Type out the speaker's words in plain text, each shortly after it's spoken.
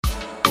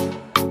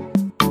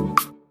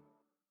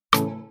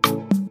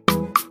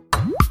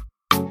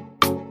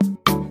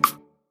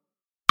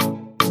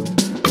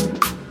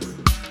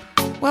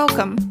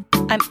Welcome.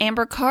 I'm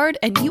Amber Card,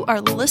 and you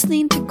are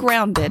listening to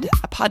Grounded,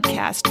 a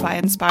podcast by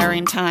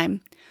Inspiring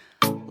Time.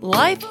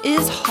 Life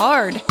is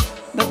hard,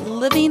 but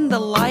living the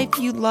life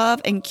you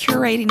love and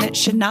curating it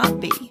should not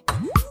be.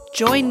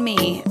 Join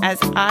me as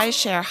I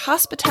share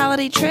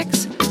hospitality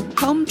tricks,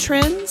 home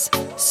trends,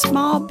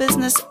 small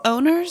business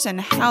owners and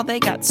how they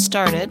got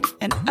started,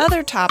 and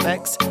other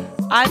topics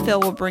I feel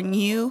will bring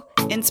you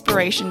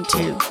inspiration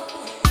too.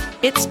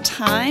 It's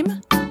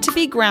time to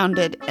be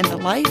grounded in the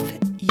life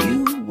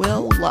you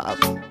will love.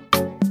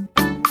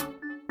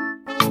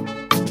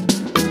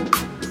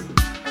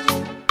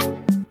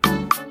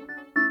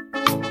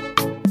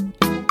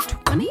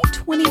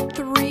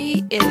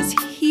 Is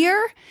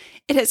here.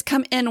 It has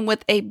come in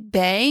with a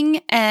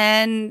bang,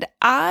 and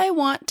I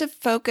want to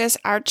focus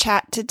our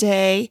chat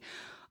today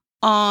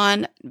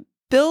on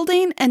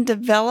building and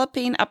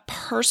developing a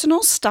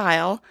personal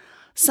style,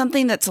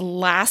 something that's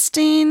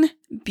lasting,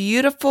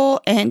 beautiful,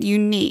 and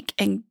unique,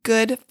 and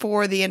good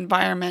for the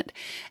environment.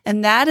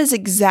 And that is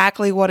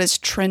exactly what is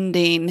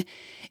trending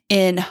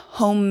in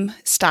home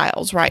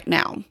styles right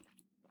now.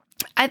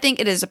 I think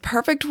it is a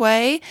perfect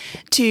way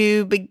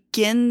to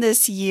begin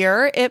this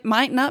year. It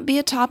might not be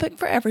a topic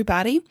for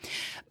everybody,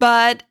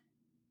 but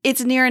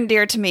it's near and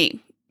dear to me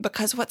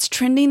because what's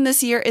trending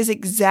this year is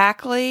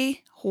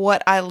exactly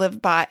what I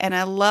live by. And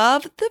I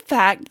love the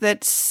fact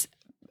that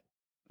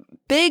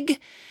big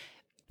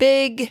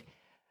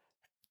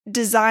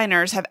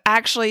designers have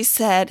actually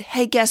said,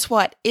 hey, guess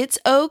what? It's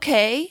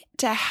okay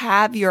to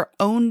have your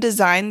own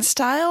design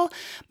style,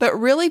 but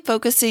really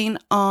focusing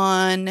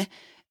on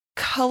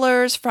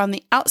colors from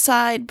the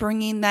outside,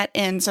 bringing that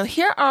in. So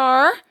here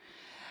are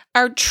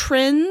our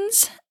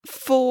trends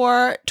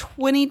for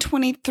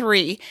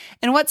 2023.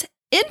 And what's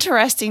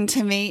interesting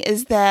to me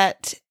is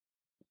that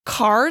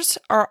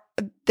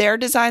their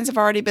designs have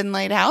already been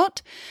laid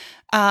out.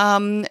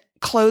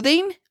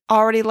 Clothing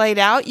already laid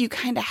out. You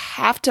kind of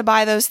have to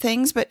buy those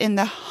things, but in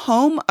the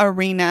home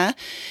arena,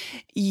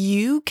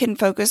 you can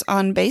focus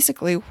on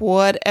basically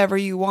whatever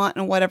you want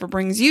and whatever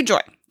brings you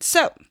joy.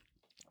 So,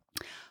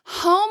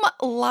 home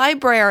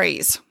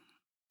libraries.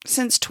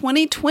 Since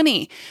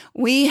 2020,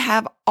 we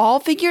have all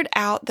figured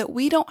out that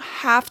we don't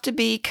have to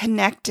be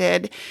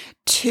connected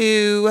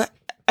to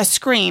a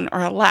screen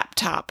or a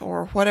laptop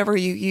or whatever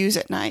you use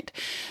at night.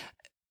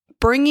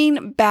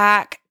 Bringing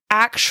back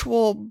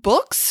actual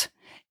books,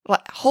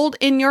 hold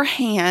in your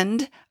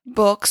hand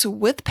books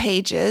with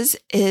pages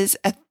is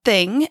a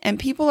thing, and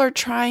people are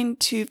trying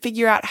to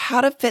figure out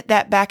how to fit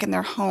that back in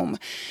their home.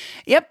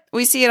 Yep,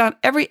 we see it on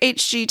every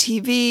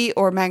HGTV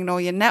or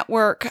Magnolia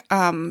Network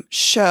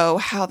show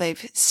how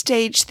they've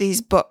staged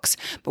these books,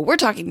 but we're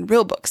talking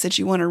real books that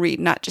you want to read,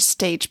 not just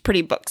staged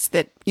pretty books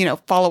that,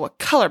 follow a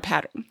color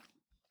pattern.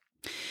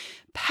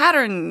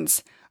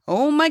 Patterns.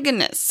 Oh my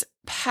goodness.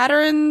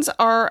 Patterns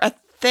are a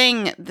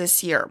thing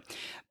this year.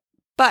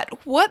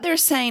 But what they're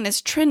saying is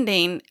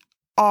trending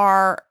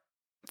are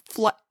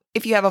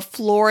if you have a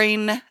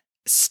flooring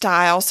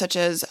style such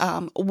as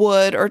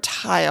wood or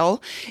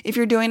tile, if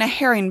you're doing a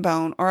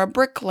herringbone or a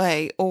brick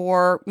lay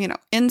or,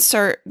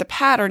 insert the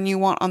pattern you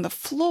want on the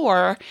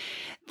floor,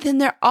 then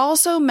they're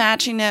also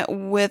matching it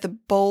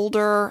with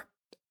bolder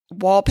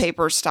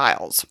wallpaper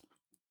styles,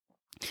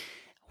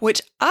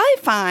 which I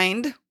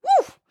find,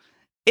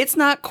 it's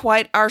not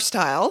quite our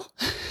style.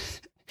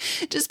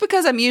 Just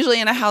because I'm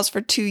usually in a house for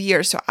 2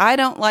 years, so I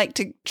don't like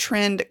to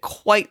trend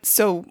quite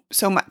so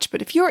much.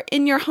 But if you're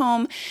in your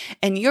home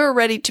and you're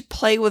ready to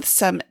play with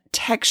some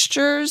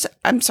patterns,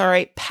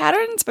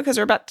 because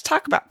we're about to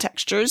talk about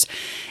textures,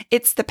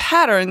 it's the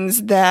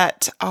patterns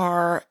that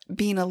are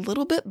being a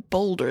little bit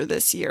bolder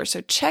this year.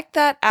 So check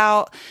that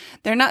out.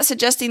 They're not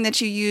suggesting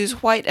that you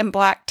use white and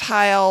black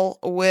tile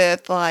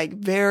with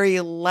very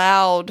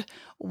loud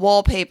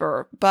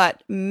wallpaper,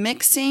 but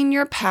mixing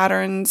your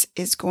patterns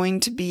is going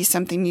to be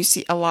something you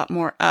see a lot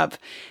more of.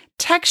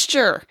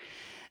 Texture.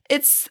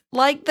 It's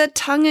like the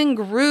tongue and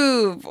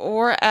groove,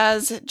 or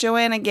as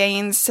Joanna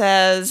Gaines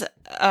says,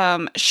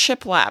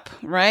 shiplap,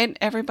 right?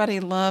 Everybody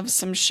loves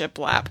some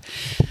shiplap.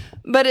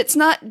 But it's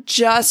not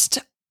just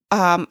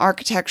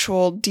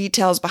architectural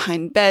details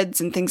behind beds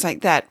and things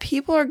like that.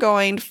 People are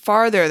going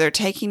farther. They're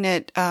taking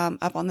it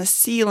up on the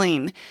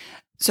ceiling.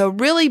 So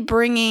really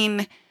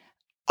bringing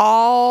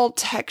all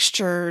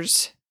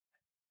textures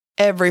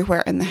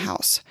everywhere in the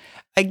house.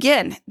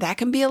 Again, that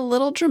can be a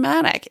little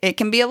dramatic. It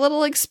can be a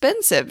little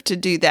expensive to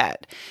do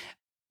that.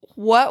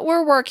 What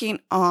we're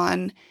working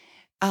on,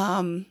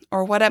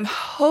 or what I'm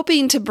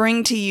hoping to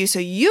bring to you so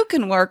you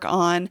can work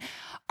on,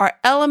 are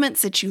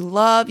elements that you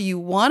love, you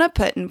want to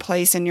put in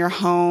place in your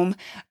home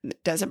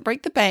that doesn't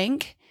break the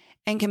bank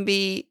and can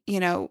be,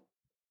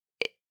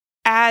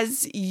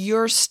 as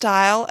your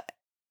style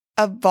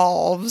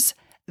evolves,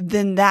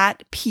 then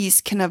that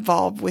piece can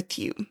evolve with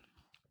you.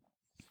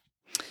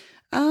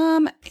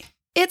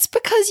 It's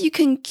because you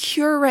can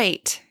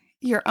curate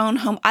your own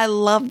home. I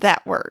love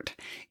that word,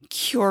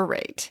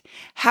 curate.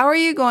 How are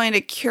you going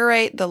to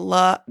curate the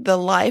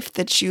life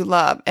that you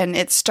love? And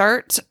it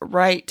starts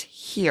right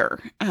here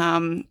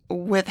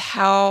with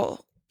how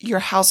your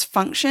house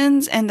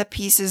functions and the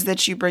pieces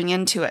that you bring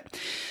into it.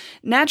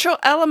 Natural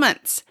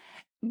elements,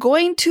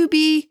 going to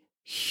be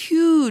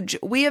huge.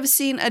 We have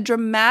seen a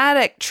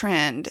dramatic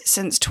trend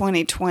since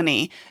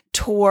 2020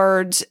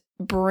 towards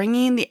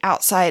bringing the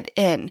outside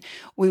in.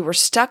 We were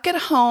stuck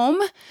at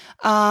home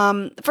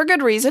for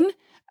good reason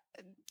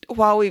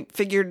while we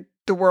figured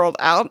the world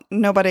out. We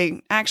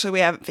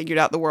haven't figured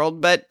out the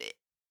world, but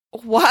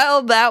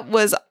while that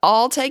was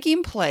all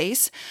taking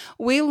place,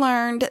 we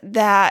learned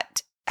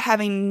that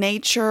having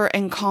nature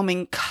and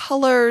calming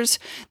colors,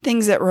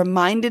 things that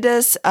reminded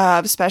us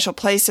of special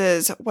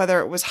places,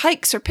 whether it was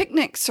hikes or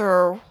picnics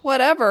or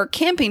whatever,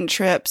 camping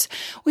trips,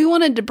 we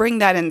wanted to bring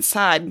that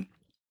inside.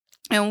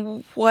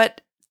 And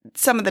what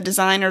some of the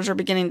designers are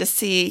beginning to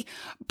see,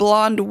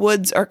 blonde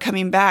woods are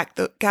coming back.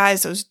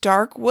 Those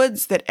dark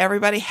woods that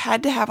everybody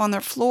had to have on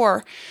their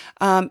floor.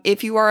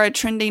 If you are a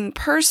trending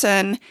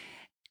person,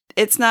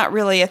 it's not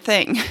really a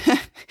thing.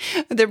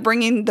 They're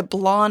bringing the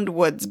blonde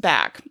woods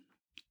back.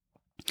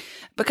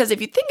 Because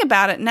if you think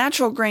about it,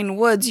 natural grain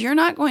woods, you're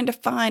not going to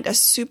find a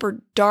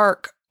super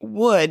dark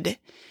wood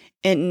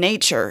in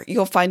nature.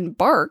 You'll find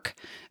bark,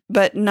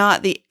 but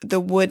not the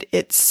wood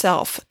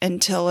itself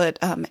until it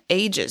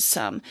ages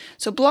some.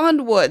 So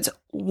blonde woods,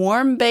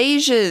 warm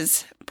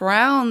beiges,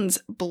 browns,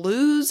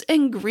 blues,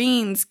 and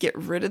greens. Get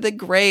rid of the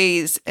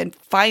grays. And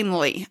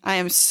finally, I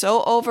am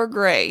so over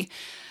gray.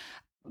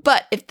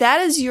 But if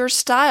that is your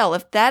style,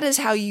 if that is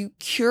how you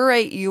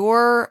curate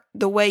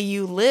the way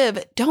you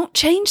live, don't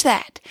change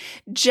that.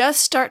 Just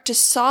start to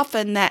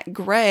soften that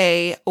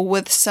gray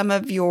with some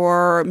of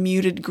your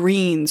muted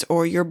greens,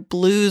 or your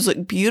blues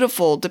look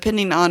beautiful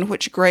depending on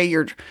which way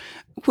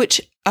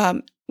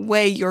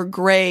your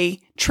gray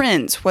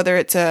trends, whether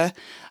it's a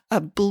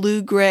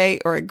blue gray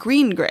or a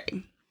green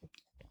gray.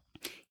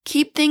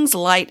 Keep things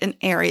light and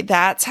airy.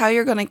 That's how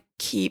you're going to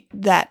keep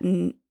that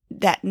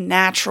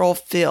natural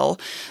feel.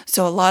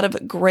 So a lot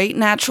of great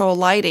natural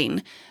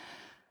lighting,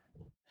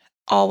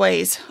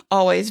 always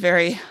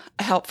very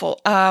helpful.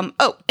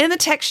 In the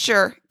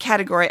texture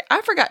category,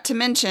 I forgot to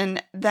mention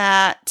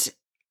that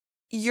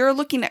you're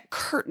looking at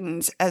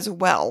curtains as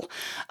well.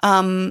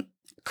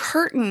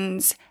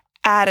 Curtains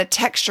add a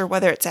texture,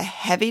 whether it's a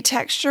heavy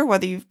texture,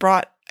 whether you've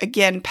brought,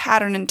 again,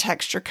 pattern and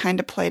texture kind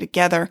of play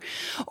together,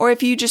 or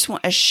if you just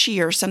want a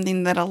sheer,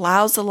 something that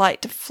allows the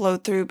light to flow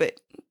through, but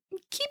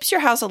keeps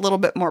your house a little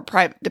bit more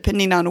private,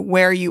 depending on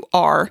where you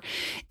are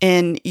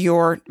in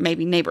your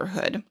maybe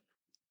neighborhood.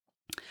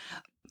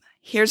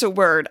 Here's a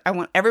word. I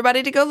want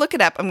everybody to go look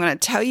it up. I'm going to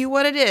tell you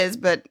what it is,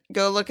 but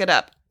go look it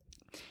up.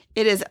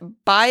 It is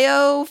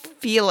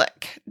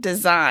biophilic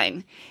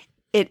design.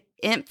 It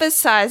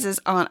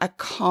emphasizes on a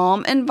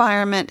calm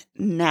environment,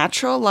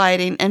 natural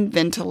lighting, and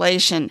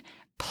ventilation,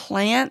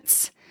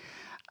 plants,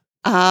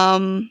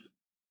 and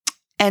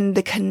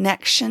the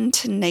connection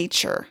to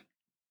nature.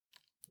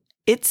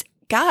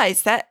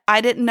 Guys, that I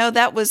didn't know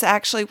that was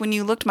actually, when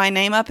you looked my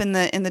name up in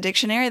the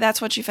dictionary,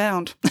 that's what you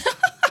found.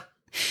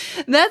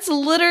 That's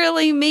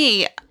literally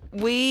me.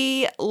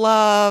 We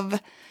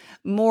love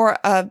more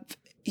of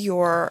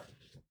your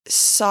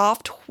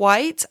soft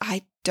whites.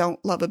 I don't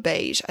love a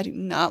beige. I do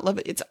not love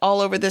it. It's all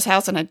over this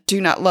house, and I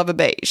do not love a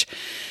beige.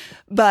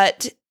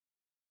 But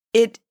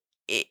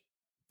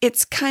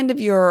it's kind of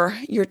your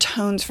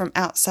tones from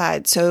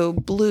outside. So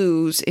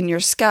blues in your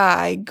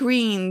sky,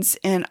 greens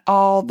in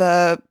all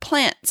the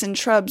plants and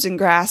shrubs and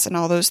grass and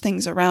all those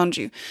things around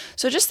you.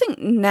 So just think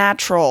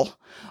natural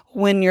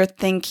when you're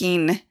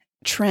thinking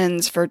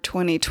trends for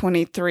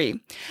 2023.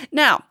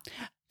 Now,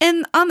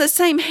 and on the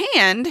same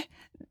hand,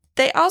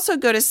 they also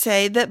go to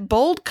say that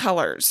bold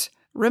colors,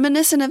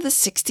 reminiscent of the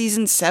 60s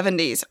and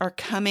 70s, are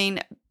coming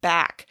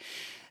back.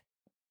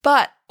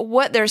 But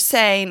what they're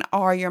saying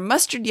are your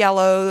mustard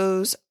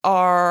yellows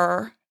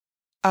are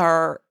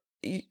the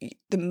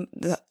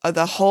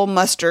whole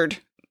mustard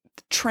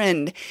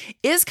trend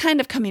is kind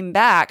of coming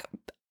back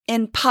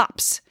in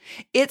pops.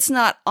 It's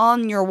not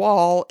on your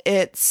wall.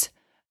 It's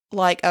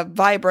like a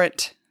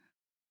vibrant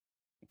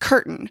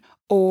curtain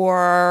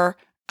or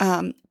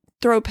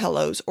throw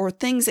pillows or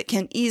things that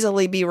can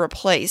easily be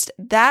replaced.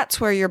 That's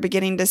where you're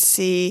beginning to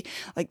see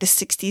like the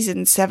 60s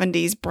and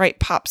 70s bright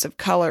pops of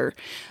color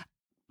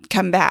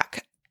come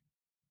back.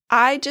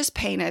 I just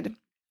painted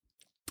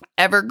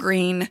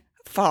evergreen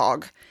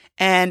fog,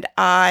 and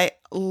I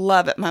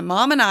love it. My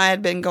mom and I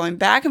had been going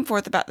back and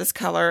forth about this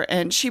color,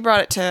 and she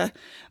brought it to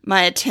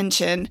my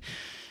attention,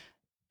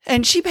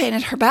 and she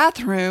painted her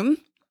bathroom,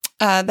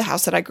 the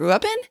house that I grew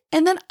up in,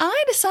 and then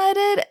I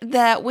decided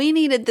that we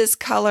needed this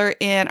color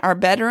in our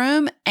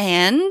bedroom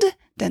and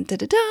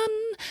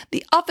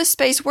the office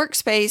space,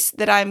 workspace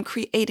that I'm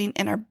creating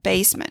in our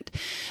basement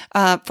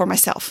for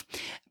myself.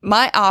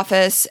 My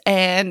office,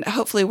 and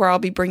hopefully where I'll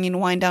be bringing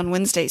Wine Down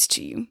Wednesdays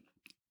to you.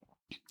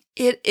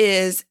 It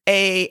is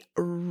a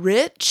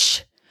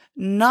rich,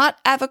 not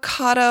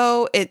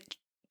avocado. It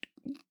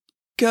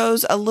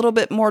goes a little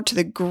bit more to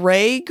the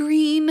gray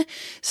green.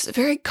 It's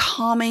very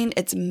calming.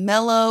 It's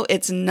mellow.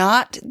 It's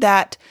not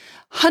that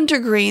hunter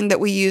green that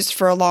we used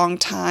for a long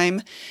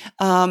time,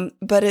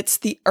 but it's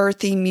the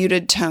earthy,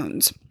 muted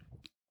tones.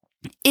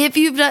 If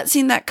you've not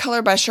seen that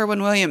color by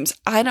Sherwin-Williams,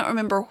 I don't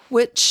remember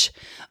which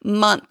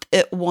month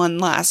it won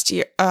last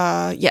year.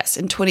 Yes,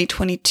 in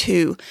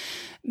 2022.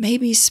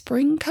 Maybe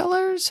spring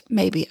colors?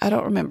 Maybe. I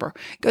don't remember.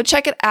 Go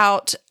check it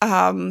out.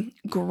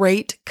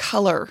 Great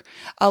color.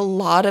 A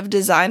lot of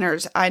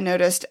designers, I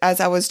noticed as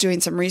I was doing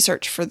some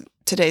research for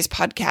today's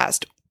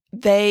podcast,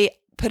 they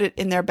put it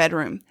in their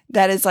bedroom.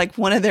 That is like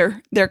one of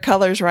their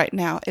colors right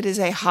now. It is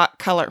a hot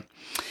color.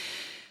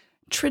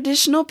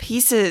 Traditional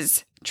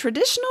pieces.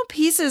 Traditional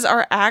pieces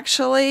are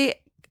actually,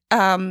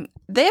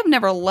 they have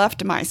never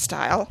left my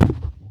style.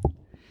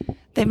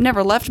 They've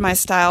never left my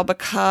style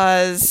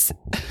because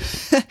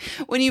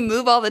when you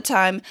move all the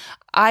time,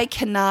 I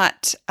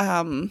cannot,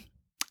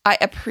 I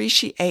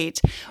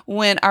appreciate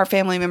when our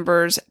family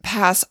members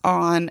pass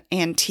on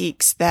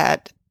antiques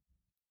that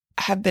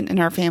have been in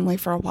our family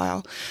for a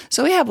while.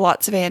 So we have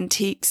lots of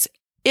antiques.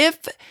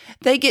 If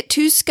they get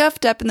too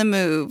scuffed up in the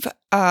move,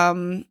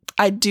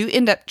 I do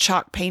end up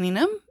chalk painting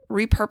them,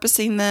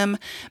 repurposing them,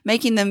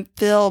 making them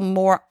feel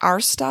more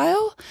our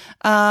style.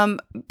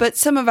 But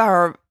some of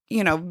our,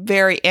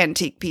 very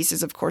antique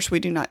pieces, of course, we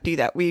do not do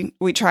that. We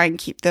try and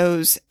keep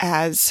those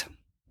as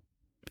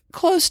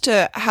close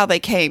to how they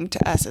came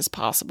to us as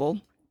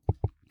possible.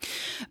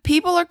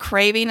 People are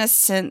craving a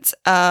sense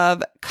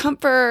of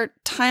comfort,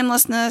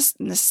 timelessness,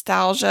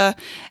 nostalgia,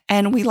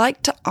 and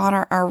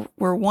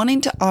we're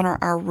wanting to honor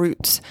our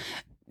roots.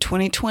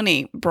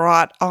 2020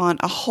 brought on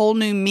a whole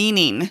new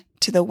meaning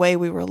to the way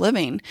we were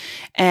living.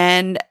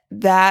 And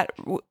that,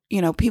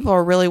 people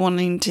are really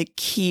wanting to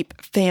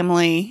keep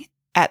family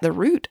at the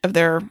root of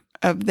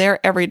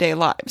their everyday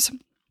lives.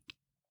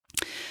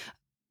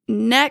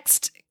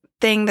 Next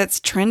thing that's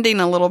trending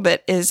a little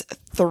bit is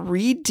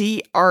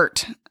 3D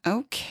art.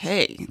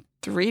 Okay,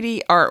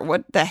 3D art.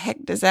 What the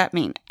heck does that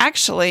mean?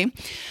 Actually,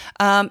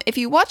 if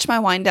you watch my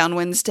Wind Down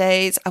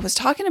Wednesdays, I was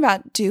talking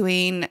about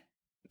doing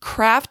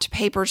craft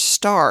paper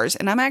stars,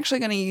 and I'm actually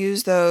going to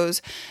use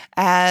those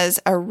as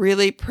a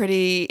really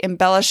pretty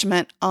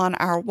embellishment on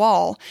our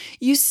wall.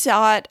 You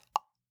saw it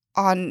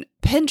on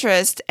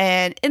Pinterest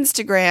and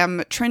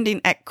Instagram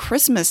trending at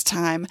Christmas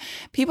time.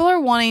 People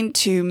are wanting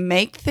to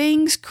make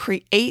things,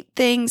 create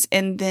things,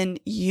 and then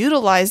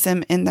utilize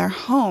them in their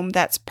home.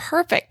 That's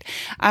perfect.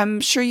 I'm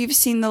sure you've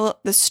seen the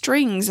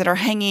strings that are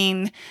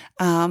hanging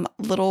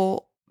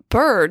little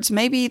birds.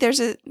 Maybe there's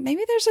a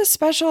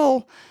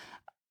special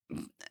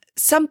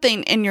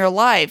something in your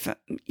life.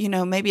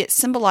 Maybe it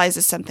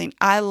symbolizes something.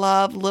 I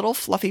love little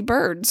fluffy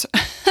birds.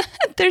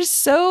 They're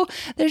so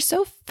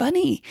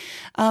funny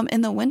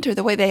in the winter,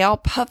 the way they all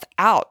puff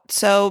out.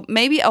 So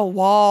maybe a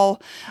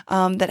wall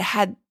that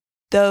had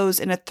those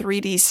in a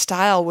 3D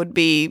style would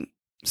be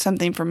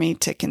something for me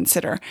to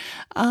consider.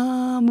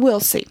 We'll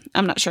see.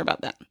 I'm not sure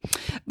about that.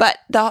 But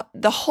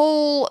the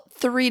whole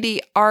 3D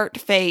art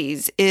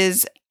phase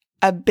is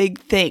a big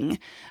thing.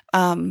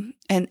 And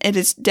it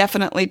is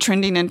definitely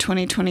trending in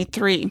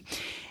 2023.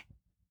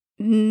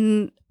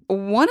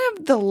 One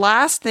of the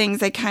last things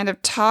they kind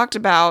of talked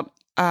about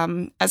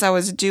as I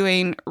was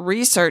doing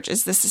research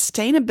is the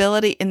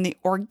sustainability in the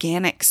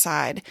organic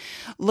side,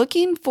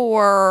 looking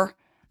for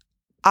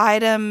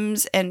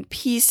items and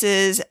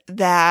pieces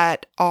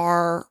that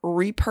are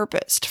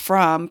repurposed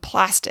from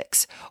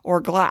plastics or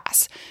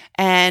glass.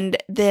 And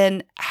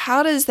then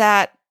how does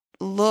that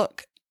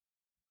look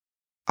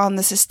on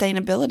the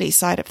sustainability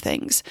side of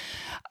things?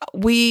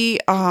 We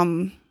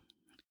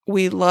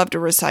love to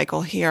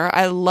recycle here.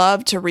 I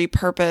love to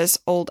repurpose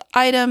old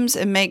items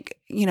and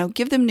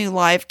give them new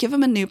life, give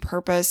them a new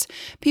purpose.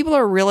 People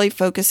are really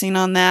focusing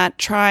on that,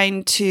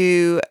 trying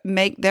to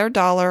make their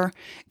dollar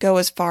go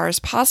as far as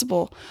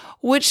possible,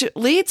 which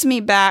leads me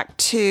back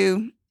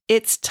to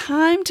it's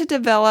time to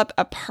develop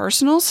a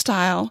personal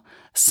style,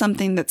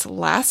 something that's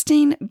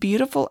lasting,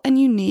 beautiful,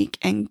 and unique,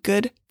 and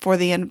good for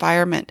the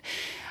environment.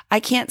 I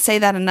can't say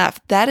that enough.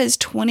 That is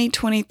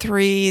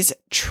 2023's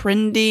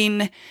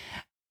trending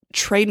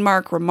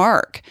trademark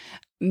remark.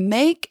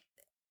 Make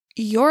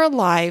your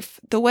life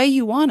the way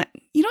you want it.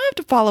 You don't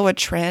have to follow a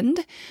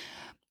trend.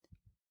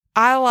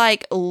 I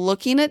like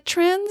looking at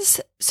trends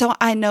so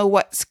I know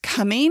what's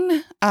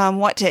coming,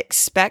 what to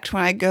expect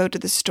when I go to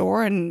the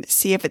store and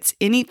see if it's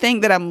anything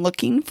that I'm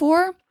looking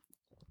for,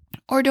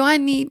 or do I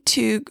need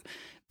to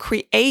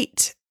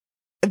create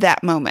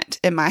that moment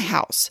in my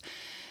house?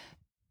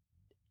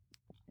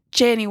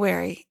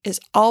 January is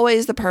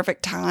always the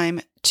perfect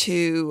time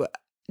to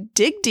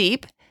dig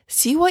deep,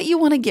 see what you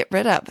want to get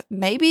rid of.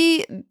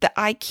 Maybe the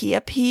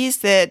IKEA piece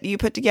that you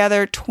put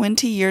together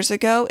 20 years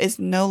ago is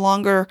no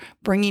longer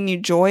bringing you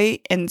joy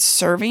and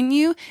serving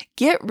you.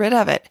 Get rid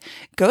of it.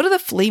 Go to the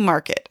flea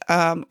market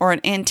or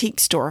an antique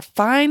store.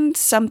 Find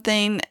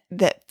something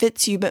that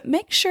fits you, but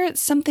make sure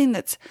it's something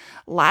that's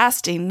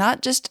lasting,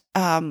 not just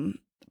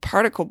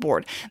particle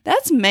board.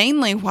 That's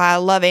mainly why I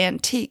love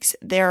antiques.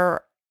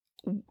 They're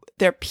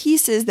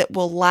pieces that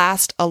will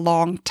last a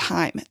long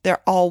time.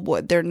 They're all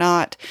wood. They're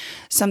not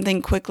something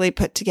quickly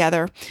put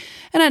together.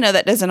 And I know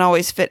that doesn't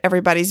always fit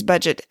everybody's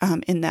budget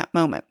in that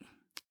moment.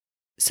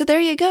 So there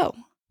you go.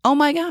 Oh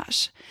my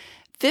gosh.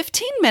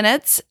 15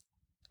 minutes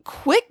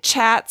quick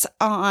chats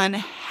on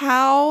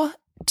how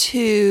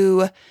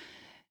to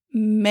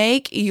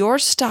make your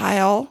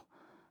style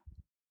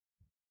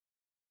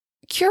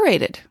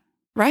curated,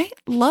 right?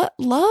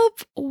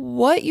 Love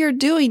what you're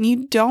doing.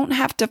 You don't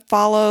have to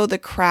follow the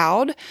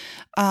crowd.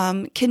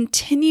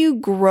 Continue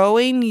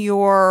growing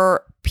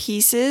your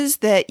pieces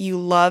that you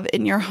love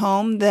in your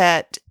home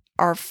that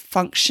are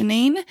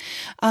functioning.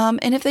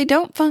 And if they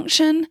don't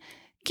function,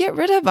 get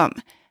rid of them.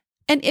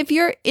 And if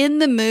you're in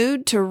the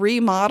mood to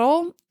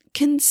remodel,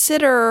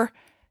 consider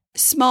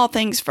small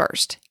things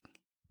first.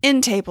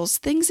 End tables,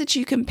 things that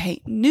you can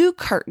paint, new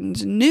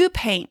curtains, new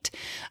paint.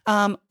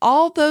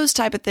 All those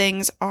type of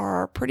things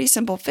are pretty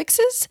simple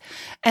fixes.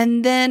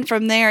 And then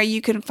from there,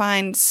 you can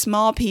find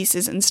small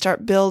pieces and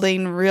start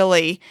building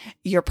really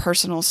your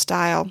personal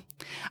style.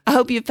 I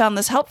hope you found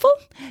this helpful.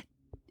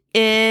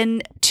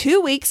 In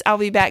 2 weeks, I'll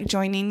be back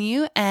joining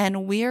you,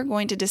 and we are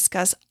going to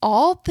discuss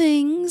all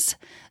things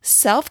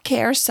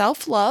self-care,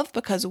 self-love,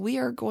 because we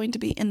are going to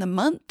be in the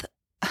month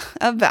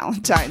of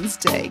Valentine's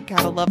Day.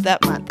 Gotta love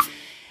that month.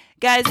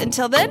 Guys,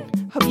 until then,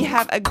 hope you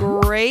have a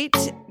great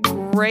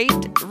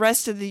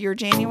rest of your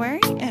January,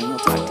 and we'll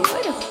talk to you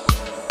later.